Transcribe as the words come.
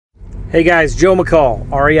Hey guys, Joe McCall,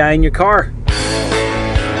 REI in your car.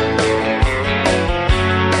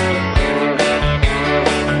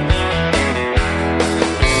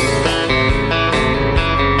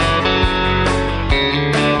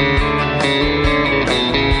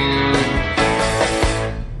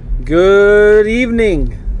 Good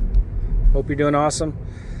evening. Hope you're doing awesome.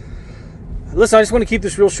 Listen, I just want to keep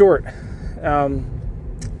this real short.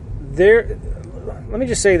 Let me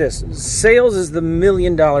just say this. Sales is the $1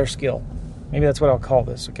 million skill. Maybe that's what I'll call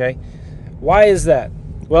this, okay? Why is that?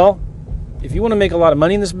 Well, if you want to make a lot of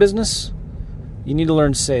money in this business, you need to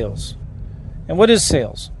learn sales. And what is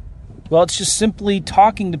sales? Well, it's just simply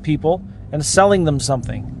talking to people and selling them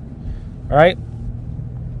something. All right?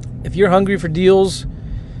 If you're hungry for deals,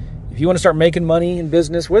 if you want to start making money in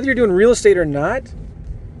business, whether you're doing real estate or not,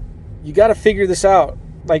 you got to figure this out.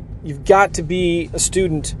 Like, you've got to be a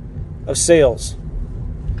student of sales.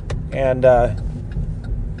 And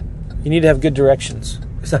you need to have good directions,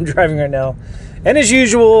 because I'm driving right now. And as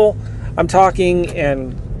usual, I'm talking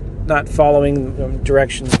and not following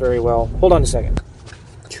directions very well. Hold on a second.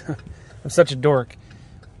 I'm such a dork.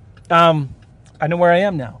 I know where I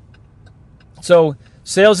am now. So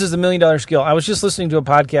sales is the $1 million skill. I was just listening to a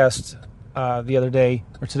podcast the other day,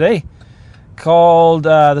 or today, called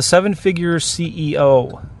The 7-Figure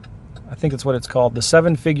CEO. I think that's what it's called, The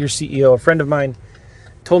 7-Figure CEO. A friend of mine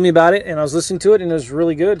told me about it, and I was listening to it, and it was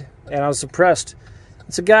really good, and I was impressed.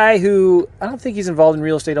 It's a guy who, I don't think he's involved in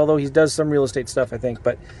real estate, although he does some real estate stuff, I think,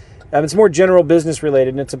 but it's more general business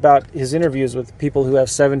related, and it's about his interviews with people who have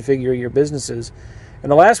 7-figure year businesses.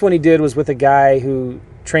 And the last one he did was with a guy who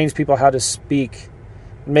trains people how to speak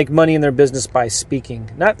and make money in their business by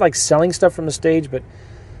speaking. Not like selling stuff from the stage, but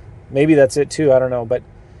maybe that's it too, I don't know. But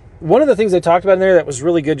one of the things they talked about in there that was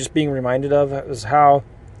really good just being reminded of was how,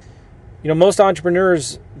 most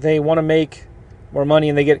entrepreneurs, they want to make more money,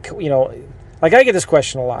 and they get, like I get this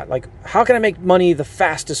question a lot, like, how can I make money the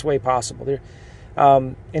fastest way possible?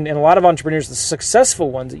 And a lot of entrepreneurs, the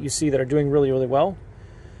successful ones that you see that are doing really, really well,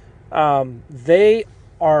 they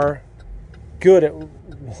are good at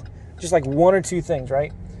just like one or two things,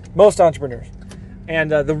 right? Most entrepreneurs.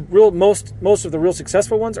 And most of the real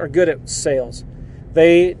successful ones are good at sales.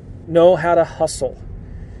 They know how to hustle.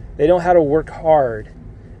 They know how to work hard.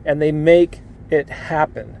 And they make it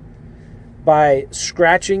happen by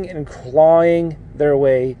scratching and clawing their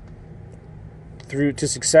way through to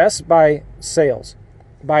success by sales,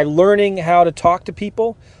 by learning how to talk to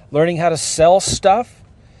people, learning how to sell stuff.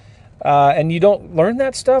 And you don't learn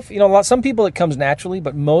that stuff. Some people it comes naturally,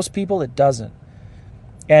 but most people it doesn't.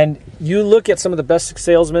 And you look at some of the best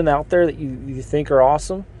salesmen out there that you think are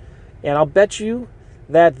awesome, and I'll bet you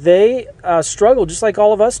that they struggle just like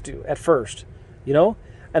all of us do at first,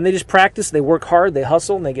 And they just practice, they work hard, they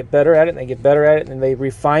hustle, and they get better at it, and they get better at it, and they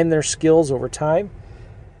refine their skills over time.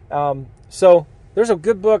 So there's a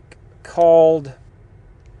good book called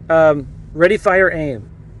Ready, Fire, Aim.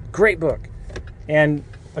 Great book. And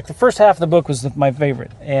like the first half of the book was my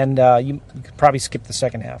favorite, and you could probably skip the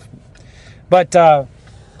second half. But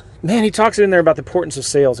man, he talks in there about the importance of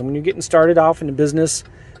sales. And when you're getting started off in a business,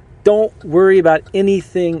 don't worry about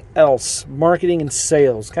anything else. Marketing and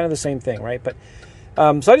sales, kind of the same thing, right? But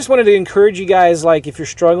so I just wanted to encourage you guys, like if you're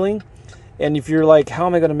struggling and if you're like, how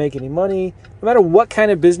am I going to make any money? No matter what kind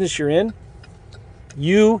of business you're in,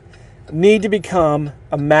 you need to become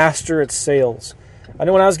a master at sales. I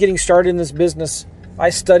know when I was getting started in this business, I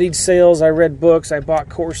studied sales, I read books, I bought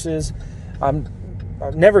courses.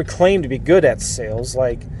 I've never claimed to be good at sales.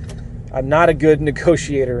 Like, I'm not a good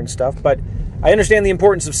negotiator and stuff, but I understand the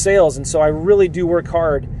importance of sales, and so I really do work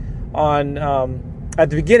hard on at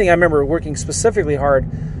the beginning, I remember working specifically hard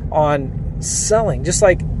on selling, just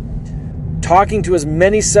like talking to as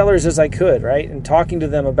many sellers as I could, right? And talking to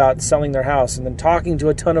them about selling their house, and then talking to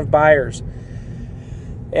a ton of buyers.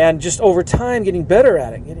 And just over time, getting better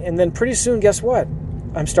at it. And then pretty soon, guess what?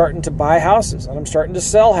 I'm starting to buy houses, and I'm starting to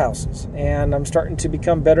sell houses, and I'm starting to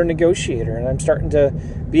become a better negotiator, and I'm starting to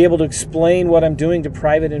be able to explain what I'm doing to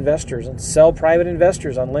private investors and sell private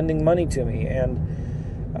investors on lending money to me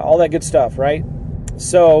and all that good stuff, right?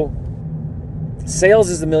 So sales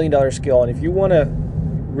is the $1 million skill, and if you want to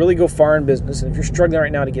really go far in business, and if you're struggling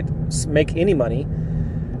right now to make any money,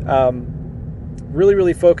 really,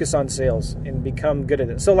 really focus on sales and become good at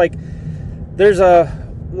it. So like there's a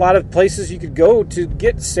lot of places you could go to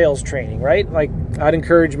get sales training, right? Like I'd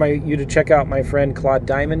encourage you to check out my friend Claude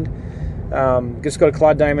Diamond. Just go to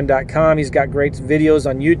claudediamond.com. He's got great videos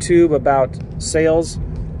on YouTube about sales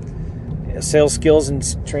skills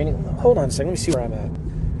and training. Hold on a second. Let me see where I'm at.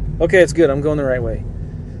 Okay, it's good. I'm going the right way.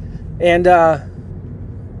 And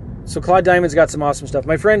So Claude Diamond's got some awesome stuff.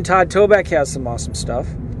 My friend Todd Toback has some awesome stuff.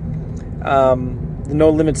 The No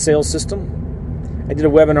Limit Sales System. I did a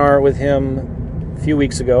webinar with him a few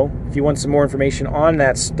weeks ago. If you want some more information on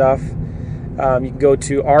that stuff, you can go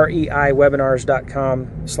to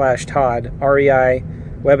reiwebinars.com/Todd,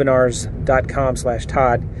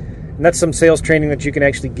 reiwebinars.com/Todd. And that's some sales training that you can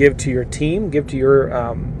actually give to your team, give to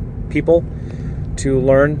your people to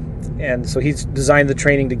learn. And so he's designed the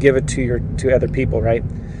training to give it to other people, right?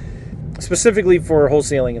 Specifically for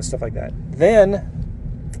wholesaling and stuff like that. Then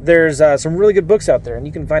there's some really good books out there, and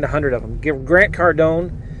you can find 100 of them. Grant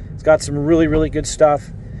Cardone has got some really, really good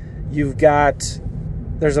stuff.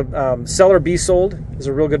 There's a Sell or Be Sold is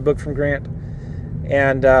a real good book from Grant.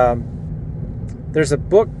 And there's a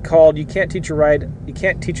book called You Can't Teach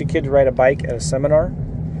a Kid to Ride a Bike at a Seminar.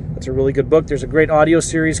 That's a really good book. There's a great audio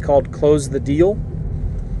series called Close the Deal.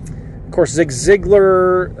 Of course, Zig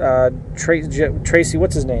Ziglar, Tracy,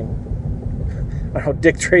 what's his name? I don't know,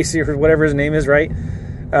 Dick Tracy or whatever his name is, right?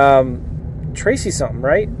 Tracy something,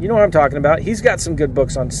 right? You know what I'm talking about. He's got some good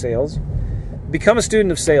books on sales. Become a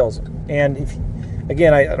student of sales. And I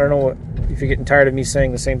don't know if you're getting tired of me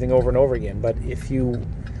saying the same thing over and over again, but if you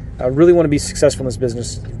really want to be successful in this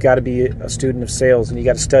business, you've got to be a student of sales, and you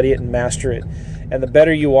got to study it and master it. And the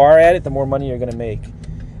better you are at it, the more money you're going to make.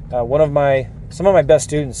 Some of my best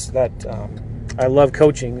students that I love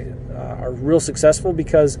coaching are real successful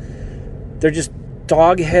because they're just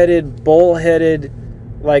dog-headed, bull-headed,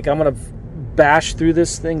 like, I'm going to bash through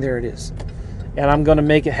this thing, there it is. And I'm going to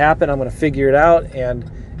make it happen, I'm going to figure it out, and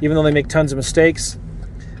even though they make tons of mistakes,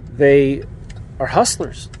 they are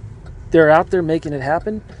hustlers. They're out there making it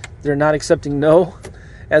happen. They're not accepting no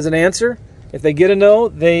as an answer. If they get a no,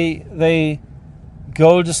 they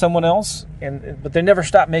go to someone else, but they never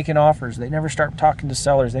stop making offers. They never start talking to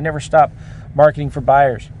sellers. They never stop marketing for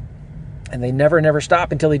buyers. And they never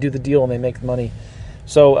stop until they do the deal and they make money.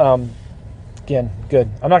 So, again, good.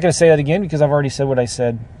 I'm not going to say that again because I've already said what I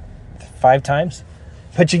said 5 times.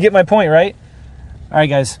 But you get my point, right? All right,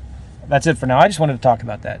 guys. That's it for now. I just wanted to talk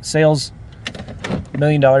about that. Sales, $1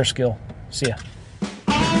 million skill. See ya.